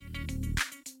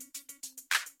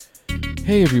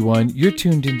Hey everyone, you're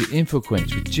tuned into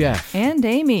InfoQuench with Jeff. And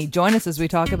Amy. Join us as we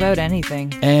talk about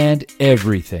anything. And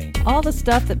everything. All the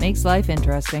stuff that makes life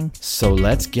interesting. So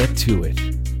let's get to it.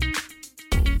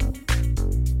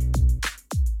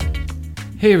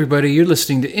 Hey everybody, you're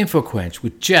listening to InfoQuench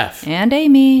with Jeff. And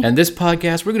Amy. And this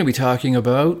podcast, we're going to be talking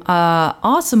about...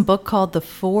 awesome book called The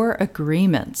Four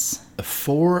Agreements. The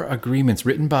Four Agreements,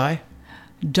 written by...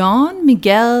 Don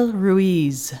Miguel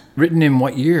Ruiz. Written in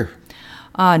what year?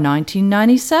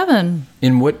 1997.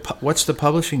 In what's the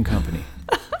publishing company?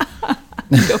 I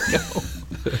don't know.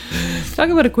 Talk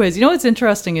about a quiz. You know what's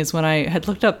interesting is when I had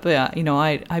looked up,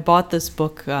 I bought this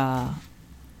book. Well,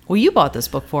 you bought this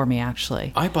book for me,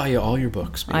 actually. I buy you all your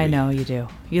books, baby. I know you do.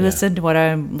 You listen to what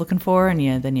I'm looking for,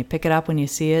 and then you pick it up when you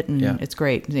see it, and it's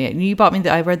great. You bought me.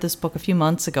 I read this book a few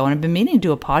months ago, and I've been meaning to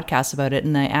do a podcast about it.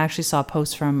 And I actually saw a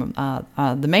post from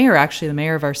the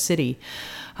mayor of our city.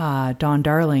 Don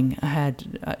Darling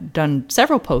had done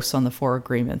several posts on the Four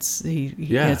Agreements.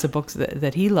 It's a book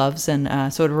that he loves,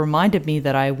 and so it reminded me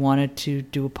that I wanted to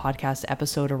do a podcast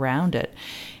episode around it.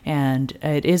 And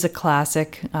it is a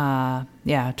classic.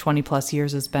 20 plus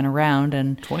years it's been around,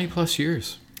 and 20 plus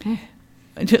years.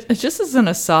 Just as an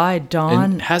aside, Don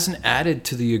and hasn't added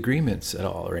to the agreements at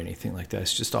all or anything like that.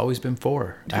 It's just always been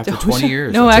four after 20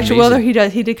 years. No, That's actually,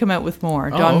 amazing. he did come out with more.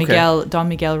 Don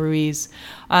Miguel Ruiz.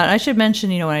 I should mention,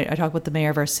 when I talk about the mayor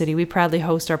of our city, we proudly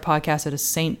host our podcast out of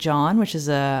St. John, which is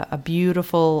a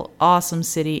beautiful, awesome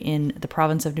city in the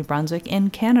province of New Brunswick in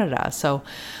Canada. So,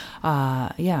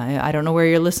 I don't know where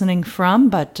you're listening from,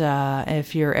 but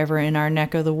if you're ever in our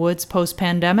neck of the woods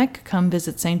post-pandemic, come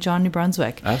visit St. John, New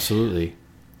Brunswick. Absolutely.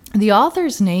 The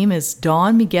author's name is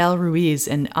Don Miguel Ruiz,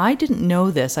 and I didn't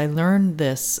know this. I learned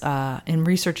this in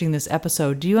researching this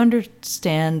episode. Do you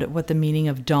understand what the meaning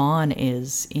of Don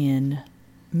is in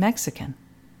Mexican?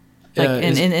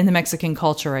 In the Mexican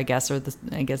culture, I guess,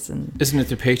 Isn't it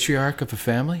the patriarch of a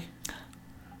family?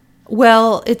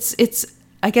 Well,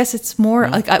 I guess it's more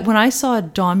when I saw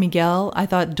Don Miguel, I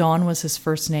thought Don was his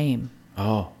first name.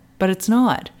 Oh. But it's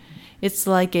not. It's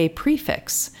like a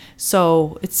prefix.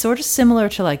 So it's sort of similar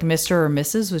to like Mr. or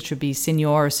Mrs., which would be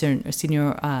Senor or Senora,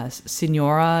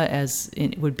 as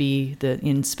it would be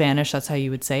in Spanish. That's how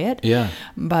you would say it. Yeah.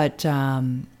 But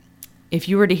if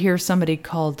you were to hear somebody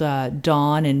called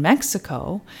Don in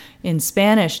Mexico, in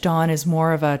Spanish, Don is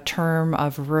more of a term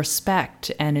of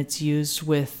respect, and it's used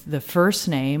with the first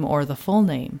name or the full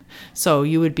name. So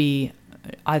you would be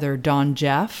either Don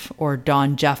Jeff or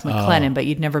Don Jeff McLennan, but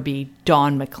you'd never be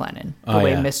Don McLennan, the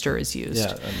way Mr. is used.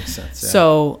 Yeah, that makes sense. Yeah.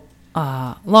 So,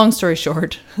 long story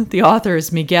short, the author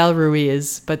is Miguel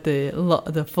Ruiz, but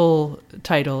the full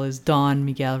title is Don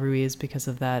Miguel Ruiz because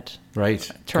of that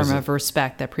term of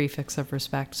respect, that prefix of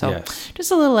respect. So,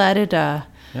 just a little added,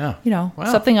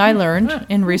 something I learned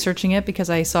in researching it,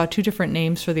 because I saw two different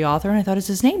names for the author, and I thought, is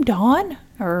his name Don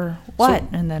or what?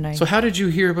 So how did you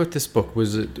hear about this book?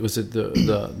 Was it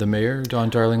the mayor, Don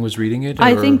Darling, was reading it?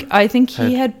 I think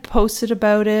he had posted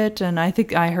about it, and I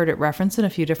think I heard it referenced in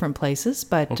a few different places.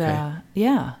 But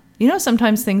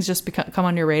sometimes things just come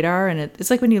on your radar, and it's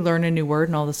like when you learn a new word,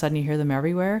 and all of a sudden you hear them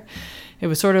everywhere. It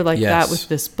was sort of like that with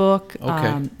this book.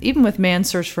 Okay. Even with Man's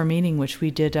Search for Meaning, which we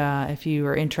did, if you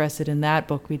were interested in that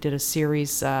book, we did a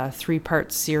series,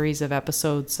 3-part series of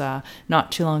episodes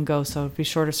not too long ago. So be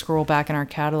sure to scroll back in our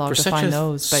catalog to find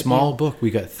those. For such a small book, we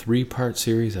got 3-part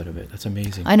series out of it. That's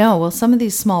amazing. I know. Well, some of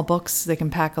these small books, they can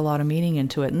pack a lot of meaning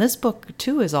into it. And this book,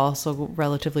 too, is also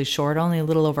relatively short, only a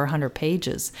little over 100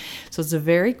 pages. So it's a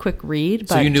very quick read.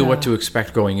 So you knew what to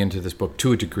expect going into this book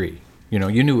to a degree. You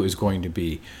knew it was going to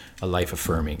be a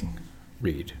life-affirming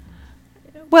read.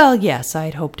 Well, yes,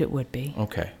 I'd hoped it would be.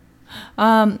 Okay.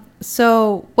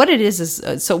 So what it is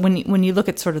so when you look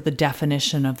at sort of the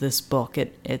definition of this book,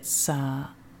 it's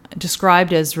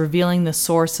described as revealing the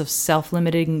source of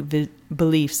self-limiting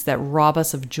beliefs that rob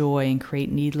us of joy and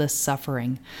create needless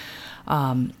suffering.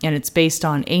 And it's based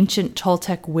on ancient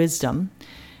Toltec wisdom.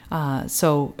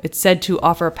 So it's said to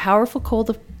offer a powerful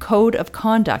code of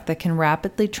conduct that can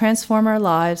rapidly transform our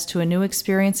lives to a new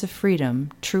experience of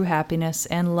freedom, true happiness,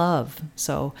 and love.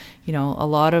 So, a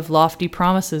lot of lofty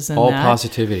promises in all that. All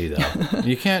positivity, though.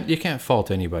 You can't fault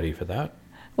anybody for that.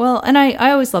 Well, and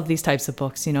I always love these types of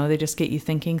books. They just get you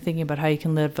thinking about how you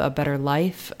can live a better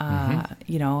life, how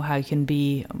you can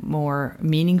be more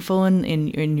meaningful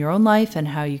in your own life, and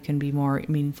how you can be more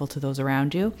meaningful to those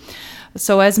around you.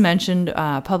 So as mentioned,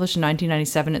 published in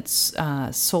 1997, it's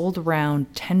sold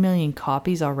around 10 million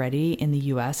copies already in the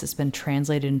U.S. It's been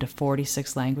translated into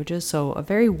 46 languages, so a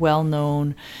very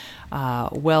well-known,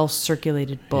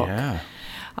 well-circulated book. Yeah.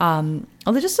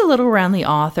 Just a little around the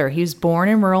author. He was born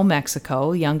in rural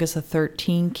Mexico, youngest of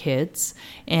 13 kids,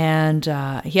 and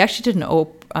he actually did an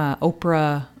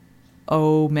Oprah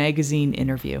magazine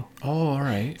interview. Oh, all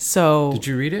right. So did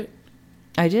you read it?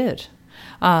 I did.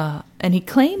 And he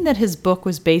claimed that his book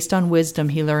was based on wisdom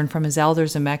he learned from his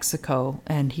elders in Mexico,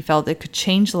 and he felt it could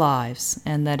change lives,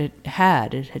 and that it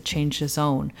had changed his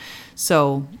own.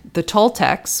 So the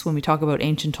Toltecs, when we talk about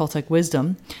ancient Toltec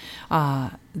wisdom,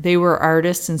 they were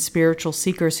artists and spiritual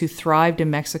seekers who thrived in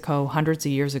Mexico hundreds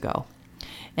of years ago.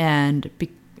 And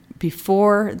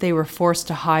before they were forced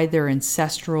to hide their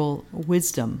ancestral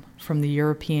wisdom from the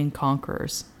European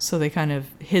conquerors. So they kind of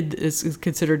is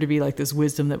considered to be like this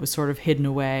wisdom that was sort of hidden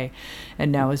away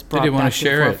and now is brought back to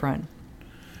the forefront.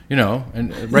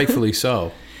 And rightfully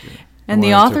so. And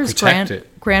the author's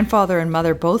grandfather and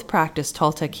mother both practiced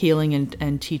Toltec healing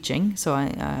and teaching. So,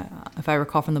 if I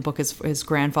recall from the book, his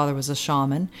grandfather was a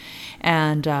shaman.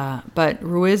 But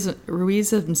Ruiz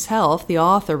himself, the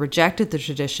author, rejected the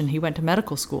tradition. He went to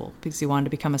medical school because he wanted to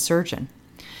become a surgeon.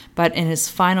 But in his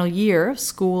final year of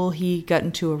school, he got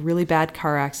into a really bad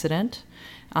car accident.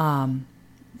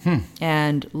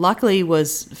 And luckily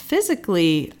was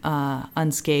physically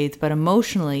unscathed, but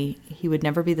emotionally he would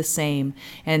never be the same.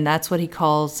 And that's what he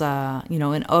calls,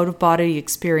 an out-of-body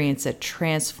experience that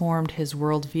transformed his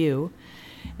worldview.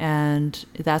 And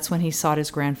that's when he sought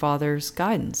his grandfather's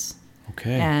guidance.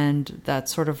 Okay. And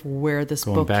that's sort of where this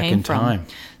book back came in from. Time.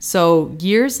 So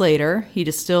years later, he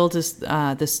distilled this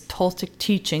Toltec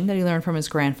teaching that he learned from his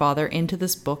grandfather into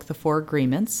this book, The Four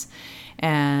Agreements.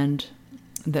 And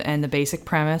the basic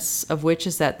premise of which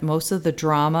is that most of the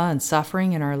drama and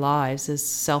suffering in our lives is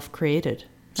self-created.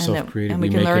 Self-created. And we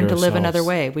can learn to live another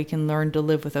way. We can learn to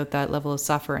live without that level of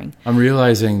suffering. I'm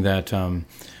realizing that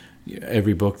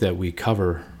every book that we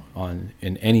cover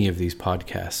in any of these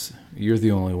podcasts, you're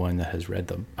the only one that has read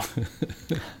them.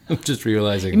 I'm just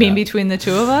realizing. You mean between the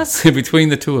two of us? Between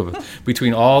the two of us.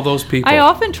 Between all those people. I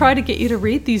often try to get you to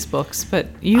read these books, but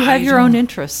you have your own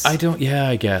interests. I don't. Yeah,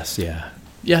 I guess. Yeah.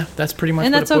 Yeah, that's pretty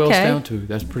much what it boils down to.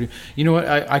 That's pretty. You know what?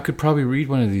 I could probably read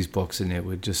one of these books and it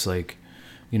would just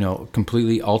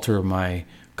completely alter my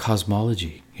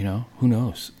cosmology. Who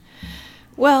knows?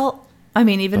 Well, I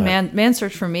mean, even Man's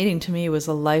Search for Meaning to me was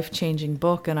a life-changing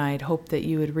book, and I'd hoped that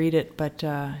you would read it, but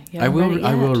I will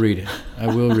read it. I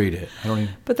will read it. I don't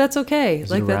even. But that's okay.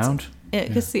 Is it around?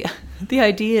 Because the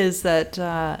idea is that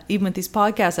even with these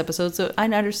podcast episodes, so I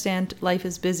understand life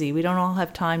is busy. We don't all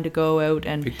have time to go out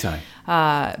and big time.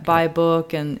 Buy a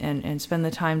book and spend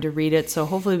the time to read it. So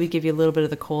hopefully we give you a little bit of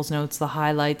the Coles Notes, the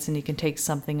highlights, and you can take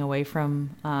something away from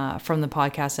the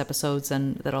podcast episodes,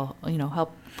 and that'll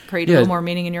help create a little more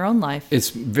meaning in your own life. It's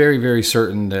very, very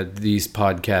certain that these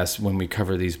podcasts, when we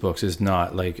cover these books, is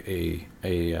not like a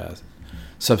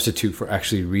substitute for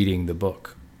actually reading the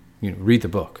book. Read the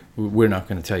book. We're not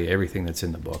going to tell you everything that's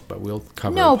in the book, but we'll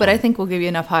cover. No, but I think we'll give you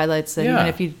enough highlights that even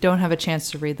if you don't have a chance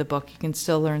to read the book, you can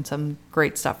still learn some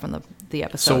great stuff from the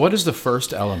episode. So, what is the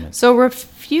first element? So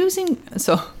refusing.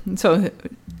 So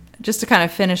just to kind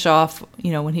of finish off,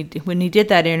 when he did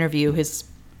that interview, his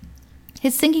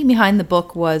thinking behind the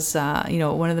book was,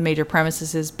 one of the major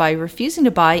premises is by refusing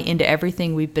to buy into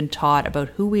everything we've been taught about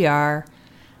who we are,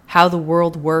 how the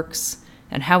world works,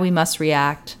 and how we must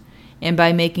react. And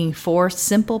by making 4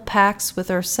 simple pacts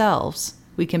with ourselves,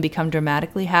 we can become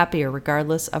dramatically happier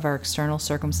regardless of our external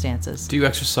circumstances. Do you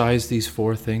exercise these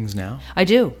 4 things now? I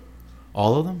do.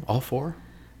 All of them? All 4?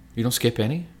 You don't skip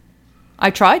any? I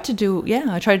try to do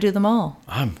them all.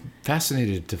 I'm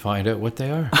fascinated to find out what they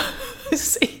are.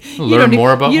 See, learn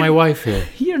more about my wife here.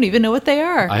 You don't even know what they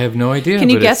are. I have no idea. Can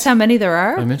you guess how many there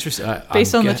are? I'm interested.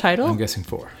 Based on the title? I'm guessing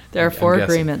 4. There are 4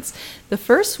 agreements. The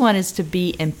first one is to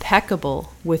be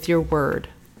impeccable with your word.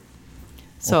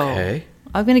 So okay.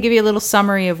 I'm going to give you a little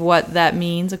summary of what that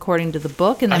means according to the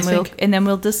book, and then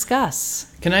we'll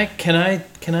discuss. Can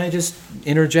I just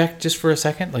interject just for a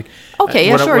second?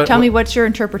 Okay, sure. Tell me what's your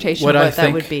interpretation of what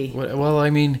that would be. Well, I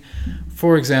mean,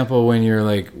 for example, when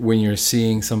you're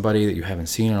seeing somebody that you haven't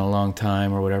seen in a long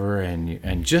time or whatever,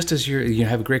 and just as you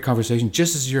have a great conversation,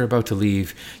 just as you're about to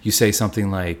leave, you say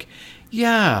something like,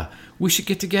 "Yeah, we should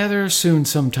get together soon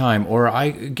sometime," or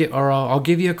I'll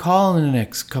give you a call in the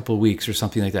next couple of weeks or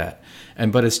something like that.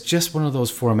 But it's just one of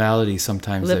those formalities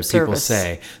sometimes that people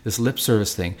say, this lip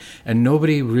service thing, and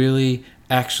nobody really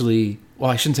actually.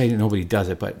 Well, I shouldn't say nobody does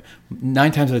it, but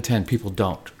 9 times out of 10, people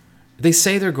don't. They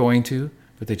say they're going to,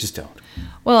 but they just don't.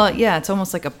 Well, yeah, it's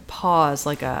almost like a pause,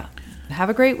 like a have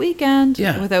a great weekend,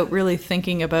 without really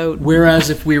thinking about.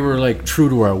 Whereas if we were true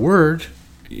to our word,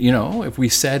 if we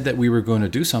said that we were going to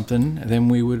do something, then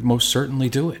we would most certainly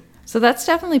do it. So that's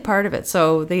definitely part of it.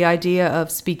 So the idea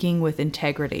of speaking with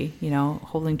integrity,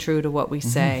 holding true to what we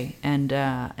say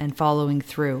and following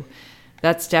through.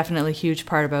 That's definitely a huge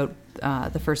part about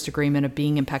the first agreement of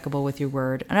being impeccable with your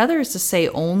word. Another is to say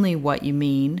only what you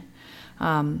mean.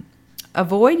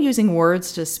 Avoid using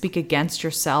words to speak against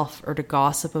yourself or to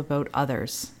gossip about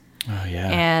others. Oh, yeah.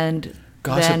 And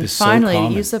gossip then is so finally,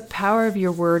 common. use the power of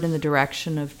your word in the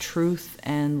direction of truth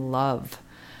and love.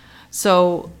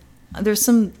 So there's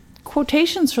some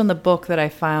quotations from the book that I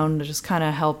found that just kind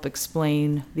of help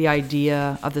explain the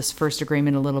idea of this first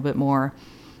agreement a little bit more.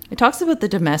 It talks about the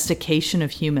domestication of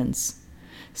humans.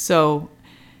 So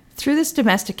through this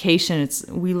domestication,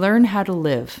 we learn how to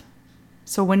live.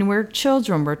 So when we're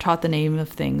children, we're taught the name of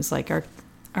things. Like our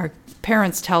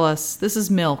parents tell us, this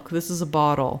is milk, this is a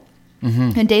bottle.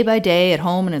 Mm-hmm. And day by day, at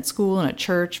home and at school and at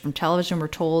church, from television, we're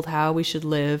told how we should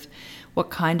live, what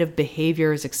kind of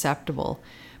behavior is acceptable.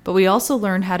 But we also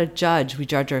learn how to judge. We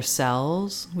judge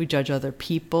ourselves, we judge other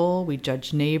people, we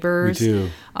judge neighbors. We do.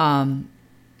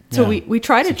 So we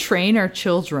try to train our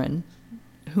children,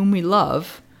 whom we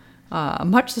love,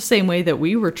 much the same way that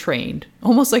we were trained,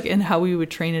 almost like in how we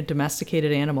would train a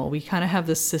domesticated animal. We kind of have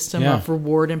this system of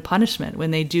reward and punishment.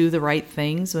 When they do the right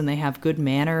things, when they have good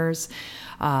manners,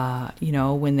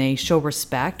 when they show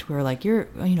respect, we're like, you're,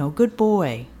 good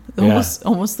boy.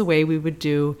 Almost the way we would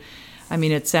do. I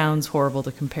mean, it sounds horrible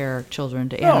to compare children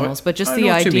to animals, but just the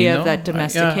idea of that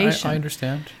domestication. I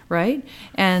understand. Right?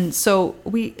 And so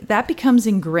that becomes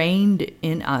ingrained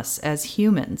in us as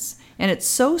humans. And it's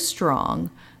so strong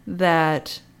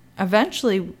that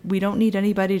eventually we don't need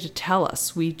anybody to tell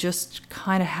us. We just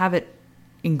kind of have it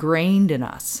ingrained in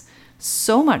us.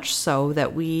 So much so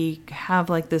that we have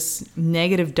like this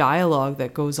negative dialogue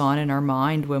that goes on in our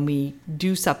mind when we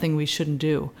do something we shouldn't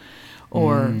do.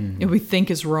 Or we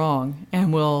think is wrong,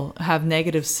 and we'll have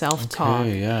negative self-talk.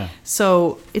 Okay, yeah.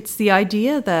 So it's the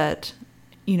idea that,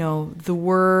 the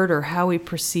word or how we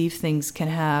perceive things can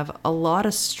have a lot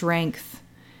of strength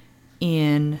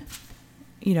in,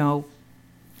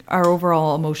 our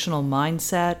overall emotional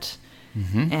mindset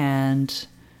and,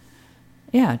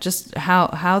 just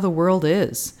how the world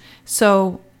is.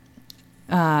 So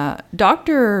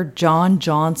Dr. John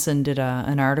Johnson did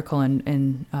an article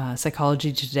in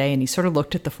Psychology Today, and he sort of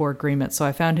looked at the four agreements. So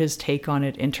I found his take on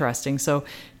it interesting. So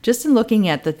just in looking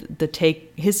at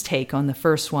his take on the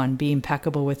first one, be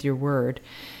impeccable with your word,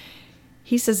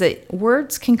 he says that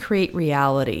words can create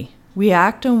reality. We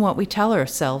act on what we tell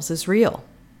ourselves is real.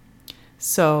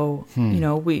 So,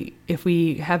 if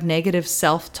we have negative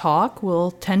self-talk,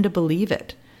 we'll tend to believe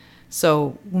it.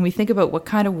 So when we think about what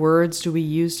kind of words do we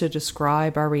use to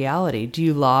describe our reality, do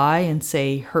you lie and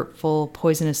say hurtful,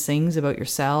 poisonous things about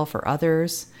yourself or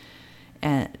others?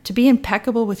 And to be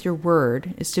impeccable with your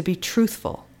word is to be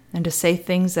truthful and to say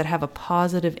things that have a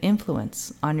positive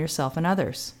influence on yourself and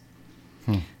others.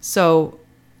 So,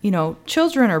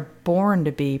 children are born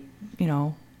to be,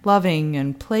 loving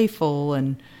and playful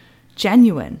and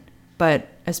genuine. But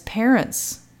as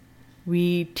parents,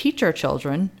 we teach our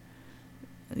children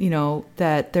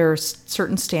that there are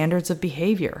certain standards of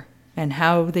behavior and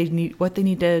what they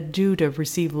need to do to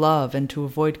receive love and to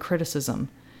avoid criticism.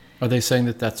 Are they saying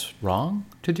that that's wrong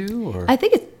to do? Or I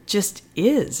think it just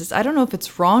is. I don't know if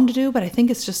it's wrong to do, but I think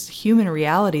it's just human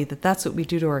reality that's what we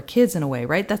do to our kids in a way,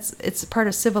 right? It's part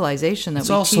of civilization that it's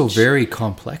we also teach. very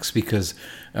complex because,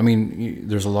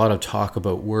 there's a lot of talk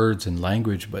about words and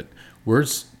language, but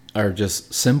words are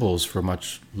just symbols for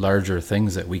much larger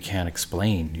things that we can't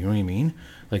explain. You know what I mean?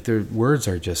 Like their words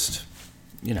are just,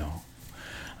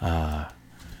 they're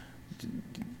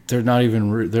not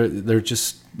even, they're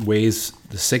just ways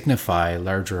to signify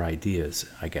larger ideas,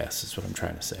 I guess is what I'm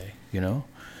trying to say,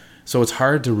 So it's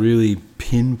hard to really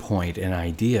pinpoint an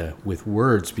idea with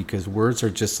words because words are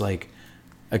just like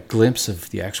a glimpse of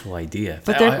the actual idea.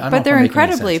 But they're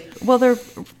incredibly, well, they're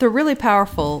really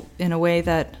powerful in a way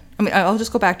that, I'll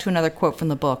just go back to another quote from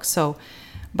the book. So,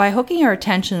 by hooking our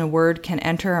attention, a word can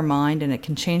enter our mind and it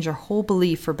can change our whole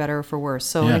belief for better or for worse.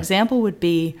 So an example would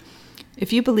be,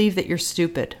 if you believe that you're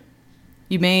stupid,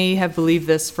 you may have believed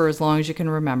this for as long as you can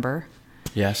remember.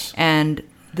 Yes. And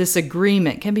this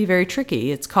agreement can be very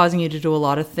tricky. It's causing you to do a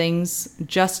lot of things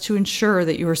just to ensure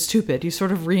that you are stupid. You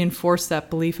sort of reinforce that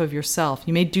belief of yourself.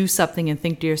 You may do something and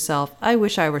think to yourself, I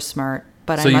wish I were smart,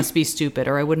 but I must be stupid,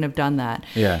 or I wouldn't have done that.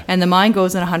 Yeah. And the mind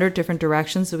goes in 100 different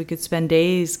directions, so we could spend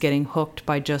days getting hooked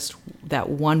by just that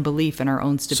one belief in our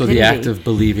own stupidity. So the act of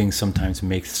believing sometimes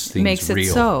makes things real. Makes it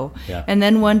so. Yeah. And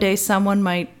then one day someone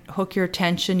might hook your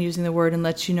attention using the word and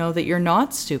let you know that you're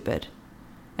not stupid.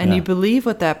 And you believe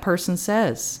what that person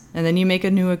says. And then you make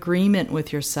a new agreement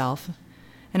with yourself.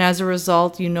 And as a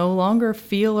result, you no longer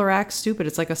feel or act stupid.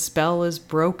 It's like a spell is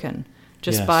broken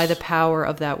just by the power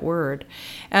of that word.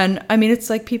 And I mean, it's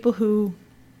like people who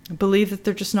believe that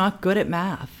they're just not good at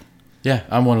math. Yeah,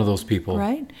 I'm one of those people.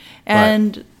 Right?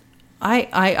 And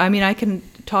I mean, I can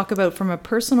talk about from a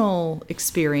personal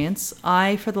experience.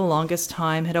 I, for the longest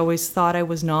time, had always thought I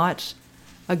was not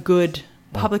a good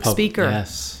public speaker.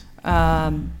 Yes.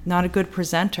 Not a good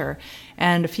presenter.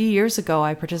 And a few years ago,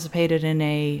 I participated in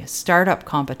a startup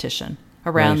competition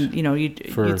around,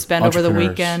 you'd spend over the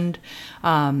weekend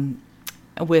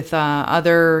with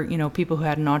other, people who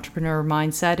had an entrepreneur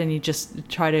mindset, and you just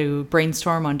try to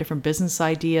brainstorm on different business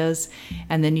ideas.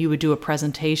 And then you would do a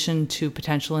presentation to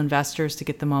potential investors to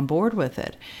get them on board with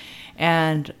it.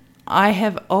 And I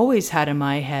have always had in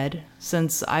my head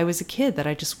since I was a kid that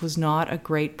I just was not a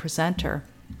great presenter.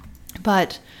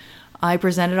 But I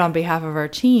presented on behalf of our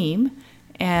team,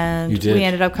 and we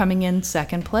ended up coming in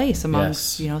second place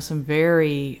amongst, some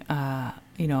very,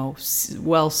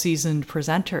 well-seasoned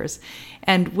presenters.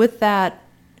 And with that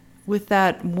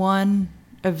one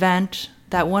event,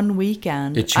 that one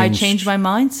weekend, I changed my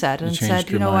mindset and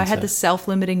said, I had this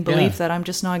self-limiting belief that I'm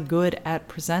just not good at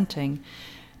presenting.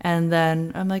 And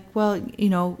then I'm like, well,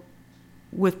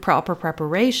 with proper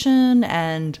preparation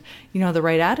and the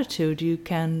right attitude,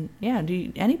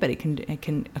 anybody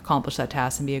can accomplish that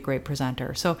task and be a great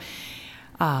presenter. So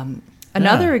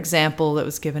another example that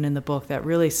was given in the book that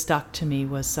really stuck to me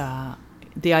was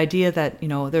the idea that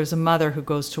there's a mother who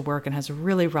goes to work and has a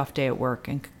really rough day at work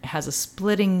and has a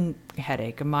splitting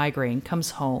headache, a migraine,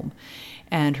 comes home,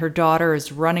 and her daughter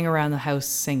is running around the house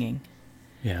singing.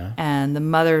 Yeah. And the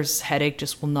mother's headache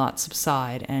just will not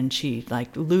subside, and she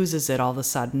loses it all of a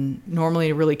sudden.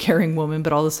 Normally a really caring woman,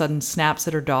 but all of a sudden snaps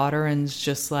at her daughter and is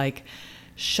just like,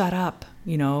 shut up,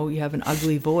 you have an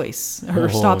ugly voice, or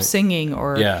stop singing,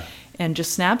 and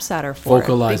just snaps at her for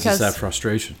vocalizes that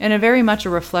frustration. And very much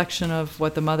a reflection of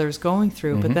what the mother's going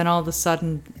through. Mm-hmm. But then all of a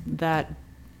sudden that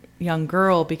young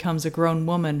girl becomes a grown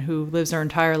woman who lives her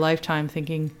entire lifetime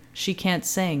thinking she can't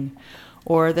sing,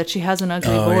 or that she has an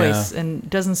ugly voice and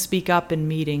doesn't speak up in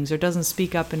meetings, or doesn't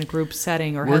speak up in a group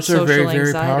setting, or has social anxiety. Words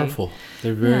are very, very powerful.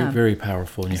 They're very, very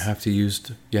powerful, and you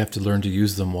have to learn to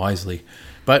use them wisely.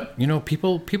 But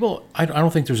people, I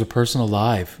don't think there's a person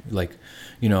alive,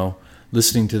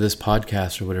 listening to this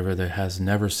podcast or whatever, that has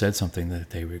never said something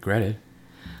that they regretted.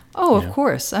 Oh, of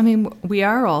course. I mean, we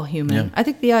are all human. Yeah. I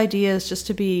think the idea is just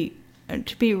to be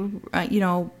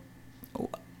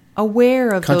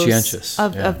aware of conscientious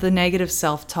of the negative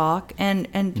self-talk,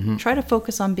 and try to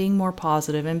focus on being more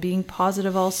positive, and being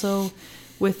positive also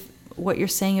with what you're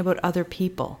saying about other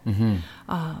people.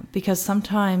 Because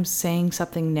sometimes saying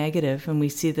something negative, and we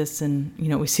see this in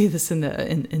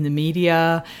the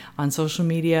media, on social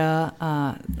media,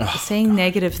 saying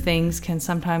negative things can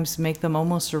sometimes make them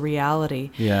almost a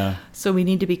reality. Yeah. So we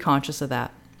need to be conscious of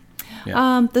that.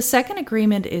 Yeah. The second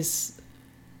agreement is,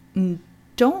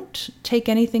 don't take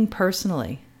anything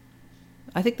personally.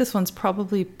 I think this one's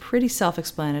probably pretty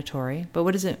self-explanatory, but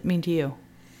what does it mean to you?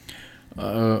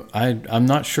 I'm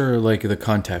not sure, the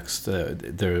context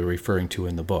they're referring to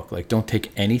in the book. Don't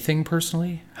take anything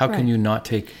personally? How can you not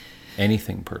take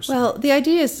anything personally? Well, the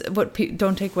idea is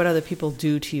don't take what other people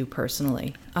do to you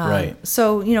personally. Right.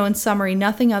 So, in summary,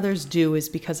 nothing others do is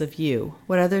because of you.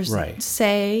 What others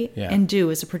say and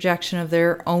do is a projection of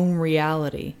their own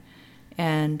reality.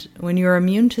 And when you're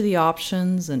immune to the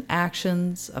options and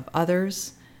actions of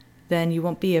others, then you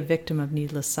won't be a victim of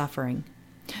needless suffering.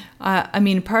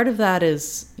 Part of that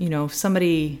is,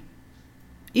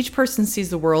 each person sees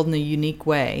the world in a unique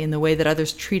way, and the way that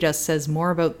others treat us says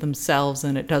more about themselves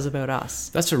than it does about us.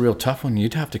 That's a real tough one.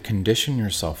 You'd have to condition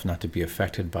yourself not to be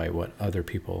affected by what other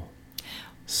people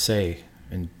say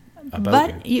and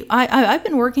about you. I've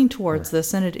been working towards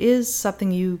this, and it is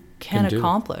something you can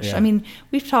accomplish. Yeah.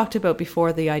 We've talked about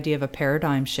before the idea of a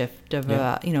paradigm shift of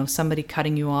somebody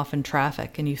cutting you off in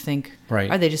traffic, and you think,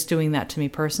 are they just doing that to me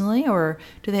personally, or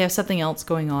do they have something else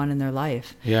going on in their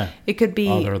life? Yeah, it could be.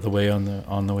 They're on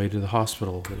the way to the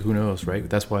hospital. Who knows, right?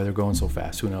 That's why they're going so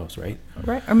fast. Who knows, right?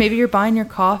 Right. Or maybe you're buying your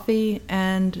coffee,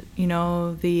 and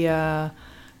the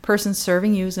person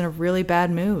serving you is in a really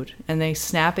bad mood, and they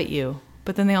snap at you.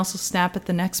 But then they also snap at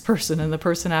the next person and the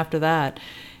person after that.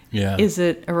 Yeah. Is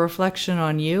it a reflection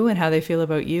on you and how they feel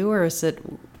about you, or is it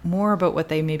more about what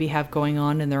they maybe have going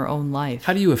on in their own life?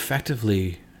 How do you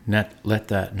effectively let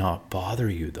that not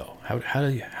bother you, though? How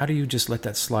do you just let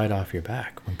that slide off your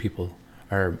back when people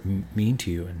are mean to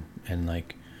you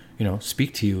and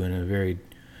speak to you in a very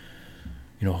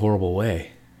horrible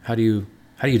way? How do you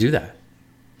do that?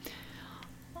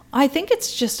 I think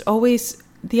it's just always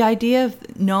the idea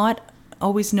of not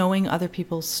always knowing other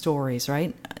people's stories,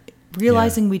 right?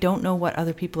 Realizing we don't know what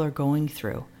other people are going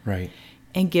through. Right.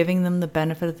 And giving them the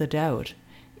benefit of the doubt.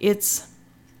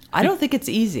 I don't think it's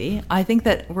easy. I think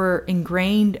that we're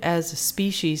ingrained as a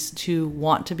species to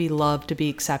want to be loved, to be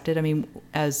accepted. I mean,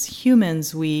 as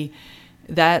humans,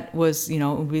 that was,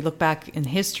 we look back in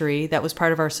history, that was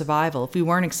part of our survival. If we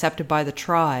weren't accepted by the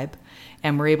tribe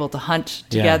and were able to hunt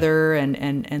together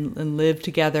and live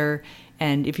together,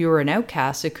 and if you were an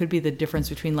outcast, it could be the difference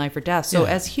between life or death. So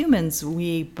as humans,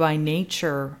 we by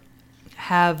nature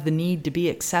have the need to be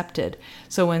accepted.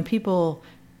 So when people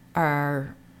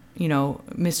are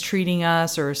mistreating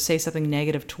us or say something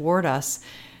negative toward us,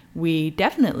 we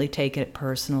definitely take it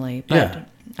personally. But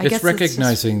I guess it's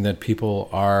recognizing that people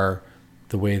are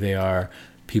the way they are.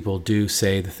 People do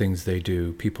say the things they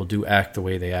do. People do act the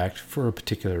way they act for a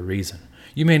particular reason.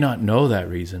 You may not know that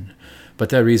reason, but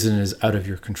that reason is out of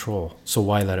your control. So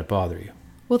why let it bother you?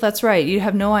 Well, that's right. You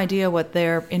have no idea what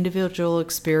their individual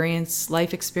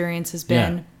life experience has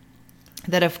been.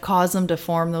 That have caused them to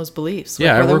form those beliefs.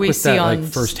 Yeah, I work with that like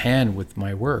firsthand with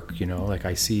my work. Like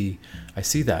I see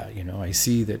that. I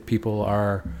see that people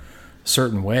are a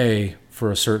certain way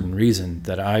for a certain reason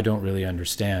that I don't really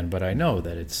understand, but I know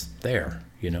that it's there.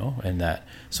 And that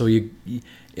so you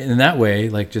in that way,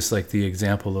 like just like the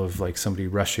example of like somebody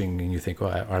rushing, and you think,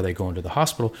 well, are they going to the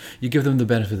hospital? You give them the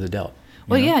benefit of the doubt.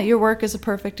 Well, your work is a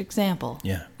perfect example.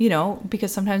 Yeah.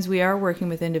 Because sometimes we are working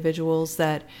with individuals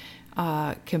that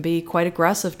can be quite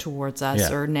aggressive towards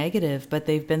us or negative, but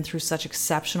they've been through such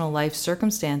exceptional life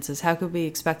circumstances. How could we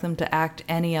expect them to act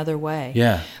any other way?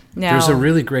 Yeah. Now, there's a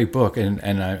really great book, and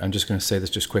I'm just going to say this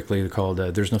just quickly, called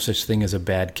There's No Such Thing as a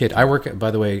Bad Kid. I work at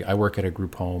a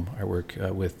group home. I work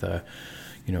with,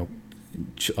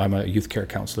 I'm a youth care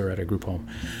counselor at a group home.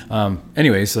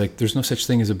 Anyways, like there's no such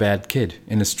thing as a bad kid.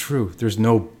 And it's true. There's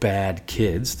no bad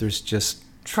kids. There's just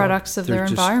products of their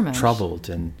environment. Troubled,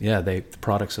 and the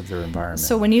products of their environment.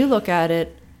 So when you look at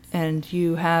it and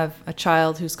you have a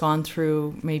child who's gone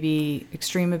through maybe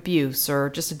extreme abuse or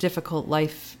just a difficult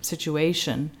life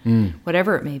situation,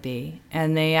 whatever it may be,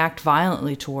 and they act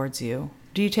violently towards you,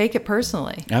 do you take it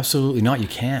personally? Absolutely not. You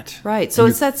can't. Right. So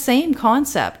it's that same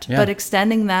concept, but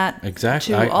extending that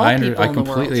exactly. to all people in the world. I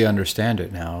completely understand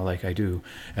it now, like I do.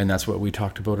 And that's what we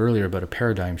talked about earlier about a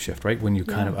paradigm shift, right? When you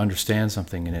kind of understand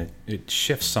something and it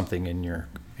shifts something in your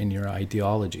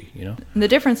ideology, And the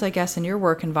difference, I guess, in your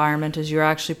work environment is you're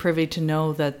actually privy to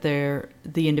know that the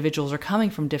individuals are coming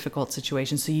from difficult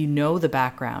situations, so you know the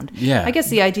background. Yeah. I guess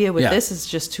the idea with this is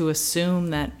just to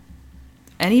assume that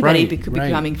anybody could be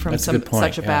coming from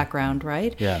such a background,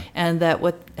 right? Yeah. And that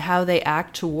how they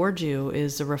act towards you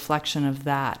is a reflection of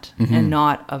that and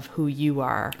not of who you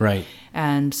are. Right.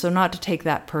 And so not to take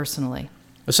that personally.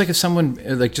 It's like if someone,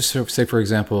 like just say, for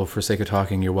example, for sake of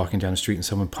talking, you're walking down the street and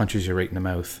someone punches you right in the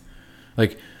mouth.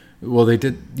 Like, well,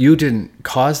 you didn't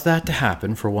cause that to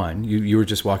happen, for one. You were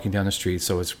just walking down the street,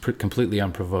 so it's completely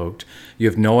unprovoked. You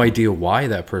have no idea why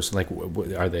that person, like,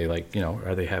 are they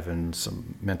are they having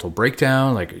some mental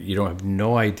breakdown? Like, you don't have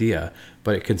no idea,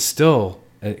 but it can still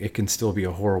be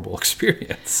a horrible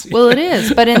experience. Well, it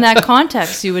is, but in that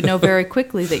context, you would know very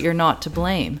quickly that you're not to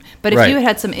blame. But if you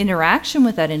had some interaction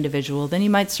with that individual, then you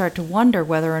might start to wonder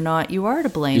whether or not you are to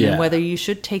blame and whether you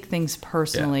should take things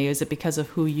personally. Is it because of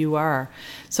who you are?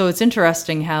 So it's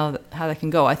interesting how that can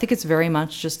go. I think it's very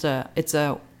much just it's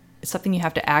something you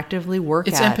have to actively work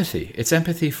at. It's empathy. It's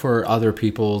empathy for other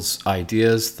people's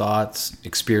ideas, thoughts,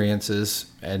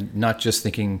 experiences, and not just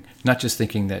thinking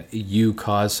that you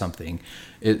caused something.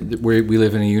 We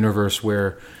live in a universe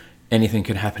where anything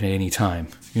can happen at any time.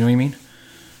 You know what I mean?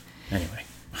 Anyway.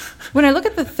 When I look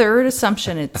at the third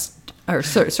assumption,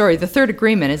 the third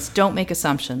agreement, it's don't make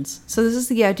assumptions. So this is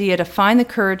the idea to find the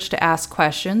courage to ask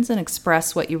questions and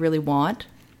express what you really want.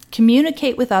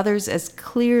 Communicate with others as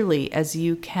clearly as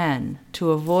you can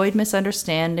to avoid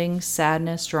misunderstanding,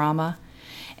 sadness, drama.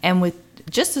 And with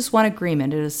just this one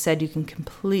agreement, it is said you can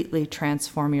completely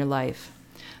transform your life.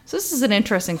 So this is an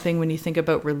interesting thing when you think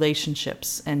about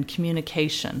relationships and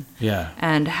communication. Yeah.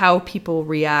 And how people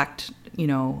react, in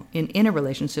a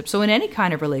relationship. So in any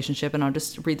kind of relationship, and I'll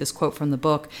just read this quote from the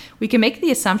book, we can make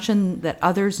the assumption that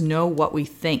others know what we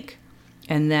think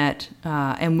and that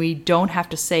and we don't have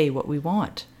to say what we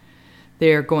want.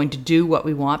 They're going to do what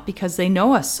we want because they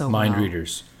know us so well. Mind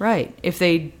readers. Right. If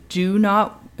they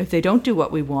don't do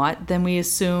what we want, then we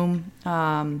assume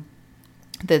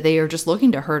that they are just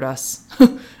looking to hurt us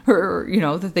or,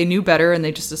 that they knew better and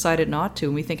they just decided not to.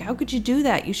 And we think, how could you do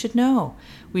that? You should know.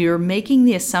 We are making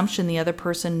the assumption the other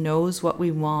person knows what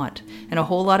we want. And a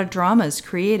whole lot of drama is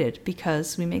created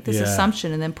because we make this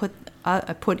assumption and then put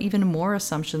put even more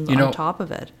assumptions You know, on top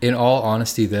of it. In all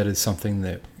honesty, that is something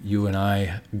that you and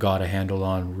I got a handle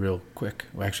on real quick.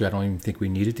 Well, actually, I don't even think we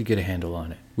needed to get a handle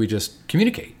on it. We just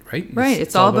communicate, right? Right.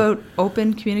 It's all about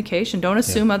open communication. Don't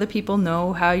assume other people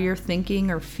know how you're thinking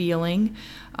or feeling,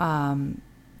 or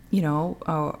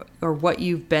what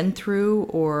you've been through,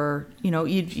 or, you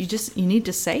need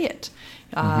to say it.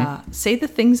 Say the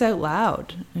things out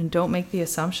loud and don't make the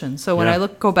assumptions. So when I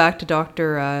go back to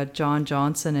Dr. John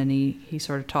Johnson, and he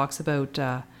sort of talks about,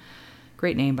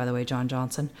 great name, by the way, John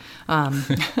Johnson.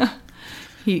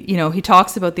 He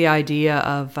talks about the idea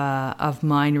of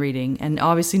mind reading, and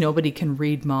obviously nobody can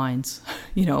read minds,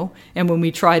 and when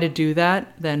we try to do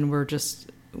that, then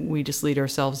we just lead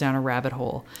ourselves down a rabbit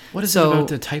hole. What is it about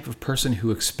the type of person who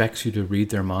expects you to read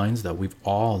their minds, though? We've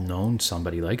all known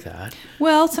somebody like that.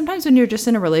 Well, sometimes when you're just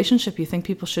in a relationship, you think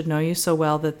people should know you so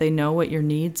well that they know what your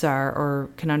needs are or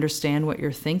can understand what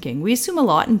you're thinking. We assume a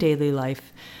lot in daily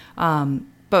life.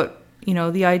 But,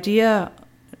 the idea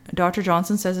Dr.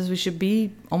 Johnson says is we should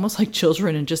be almost like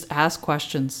children and just ask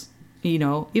questions,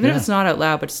 even if it's not out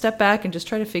loud, but step back and just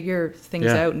try to figure things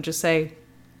out and just say,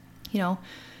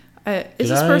 is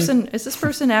this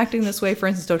person acting this way? For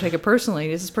instance, don't take it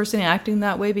personally. Is this person acting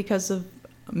that way because of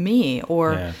me,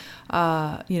 or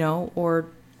or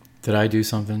did I do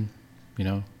something?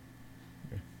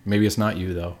 Maybe it's not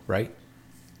you though, right?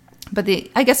 But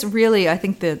I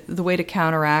think the way to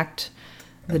counteract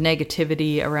the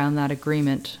negativity around that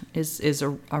agreement is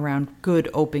around good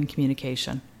open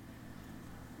communication.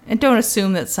 And don't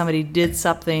assume that somebody did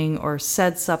something or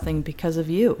said something because of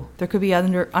you. There could be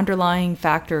underlying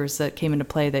factors that came into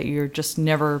play that you're just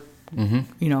never,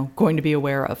 going to be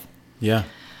aware of. Yeah.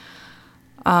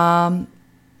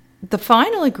 The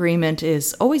final agreement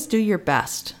is always do your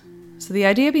best. So the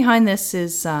idea behind this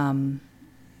is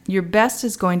your best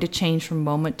is going to change from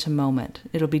moment to moment.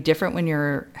 It'll be different when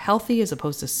you're healthy as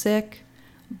opposed to sick.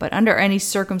 But under any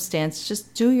circumstance,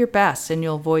 just do your best and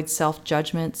you'll avoid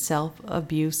self-judgment,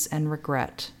 self-abuse, and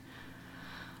regret.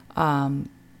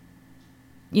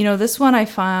 This one I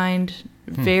find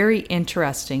very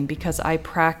interesting because I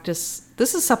practice.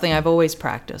 This is something I've always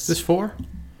practiced. This 4?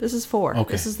 This is 4.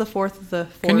 Okay. This is the 4th of the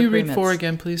 4 Can you agreements. read 4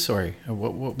 again, please? Sorry.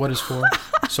 What is 4?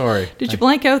 Sorry. Did you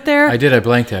blank out there? I did. I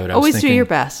blanked out. Always do your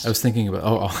best. I was thinking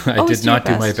about... I did not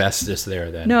do my best just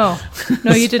there then. No,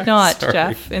 you did not,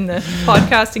 Jeff, in the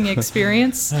podcasting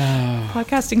experience.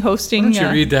 Podcasting hosting. Why don't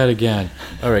you read that again?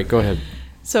 All right, go ahead.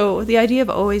 So the idea of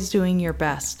always doing your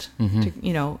best,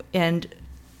 and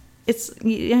it's,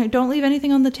 don't leave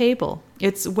anything on the table.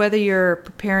 It's whether you're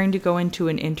preparing to go into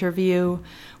an interview,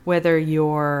 whether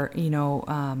you're,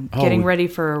 getting ready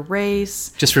for a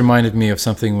race. Just reminded me of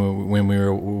something when we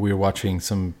were watching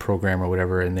some program or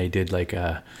whatever, and they did like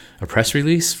a press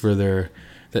release for their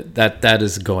that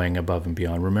is going above and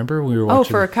beyond. Remember we were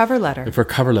watching for a cover letter. For a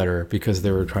cover letter, because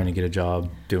they were trying to get a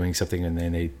job doing something, and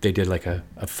then they did like a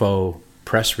faux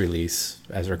press release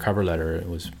as their cover letter. It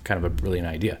was kind of a brilliant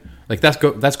idea. Like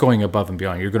that's going above and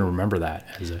beyond. You're going to remember that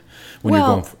you're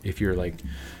going, if you're like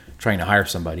trying to hire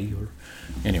somebody or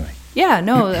anyway. Yeah,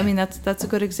 no, I mean that's a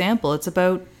good example. It's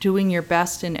about doing your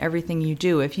best in everything you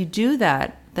do. If you do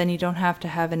that, then you don't have to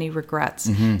have any regrets.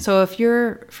 Mm-hmm. So if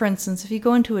you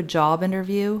go into a job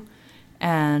interview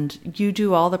and you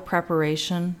do all the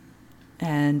preparation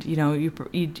and you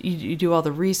do all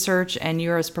the research and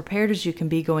you're as prepared as you can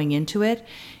be going into it,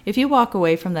 if you walk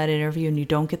away from that interview and you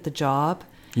don't get the job,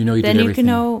 you did everything. You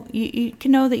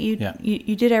can know that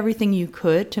you did everything you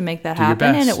could to make that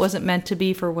happen, and it wasn't meant to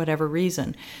be for whatever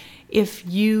reason. If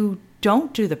you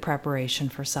don't do the preparation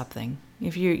for something,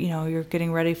 if you're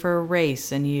getting ready for a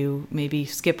race and you maybe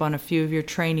skip on a few of your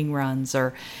training runs,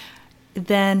 or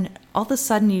then all of a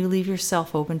sudden you leave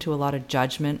yourself open to a lot of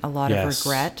judgment, a lot of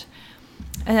regret.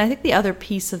 And I think the other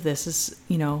piece of this is,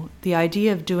 the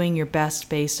idea of doing your best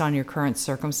based on your current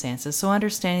circumstances. So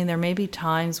understanding there may be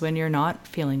times when you're not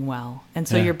feeling well. And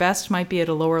so your best might be at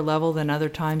a lower level than other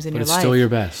times in your life. But it's still your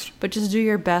best. But just do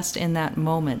your best in that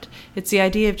moment. It's the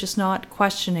idea of just not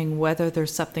questioning whether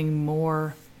there's something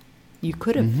more you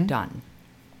could have done.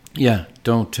 Yeah,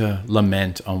 don't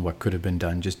lament on what could have been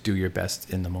done. Just do your best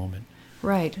in the moment.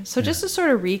 Right. So just to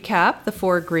sort of recap the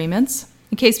 4 agreements,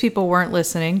 in case people weren't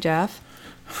listening, Jeff.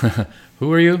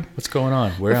 Who are you? What's going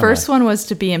on? Where am I? The first one was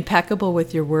to be impeccable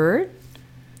with your word.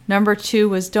 Number 2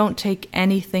 was don't take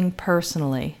anything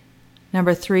personally.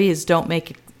 Number 3 is don't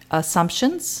make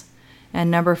assumptions. And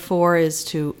number 4 is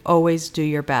to always do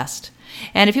your best.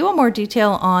 And if you want more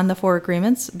detail on the 4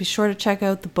 agreements, be sure to check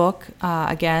out the book,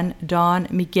 again, Don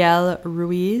Miguel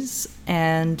Ruiz.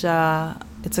 And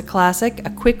it's a classic, a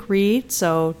quick read,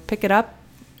 so pick it up.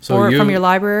 or from your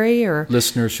library, or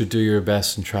listeners should do your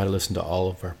best and try to listen to all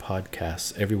of our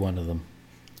podcasts, every one of them.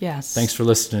 yes. Thanks for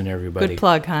listening, everybody. Good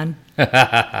plug, hon.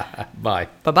 Bye.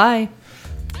 Bye-bye.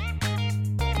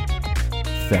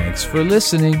 Thanks for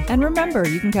listening. And remember,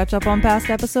 you can catch up on past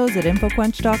episodes at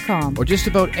infoquench.com. Or just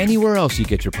about anywhere else you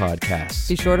get your podcasts.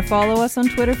 Be sure to follow us on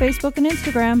Twitter, Facebook, and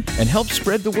Instagram. And help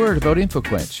spread the word about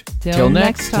InfoQuench. Till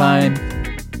next time.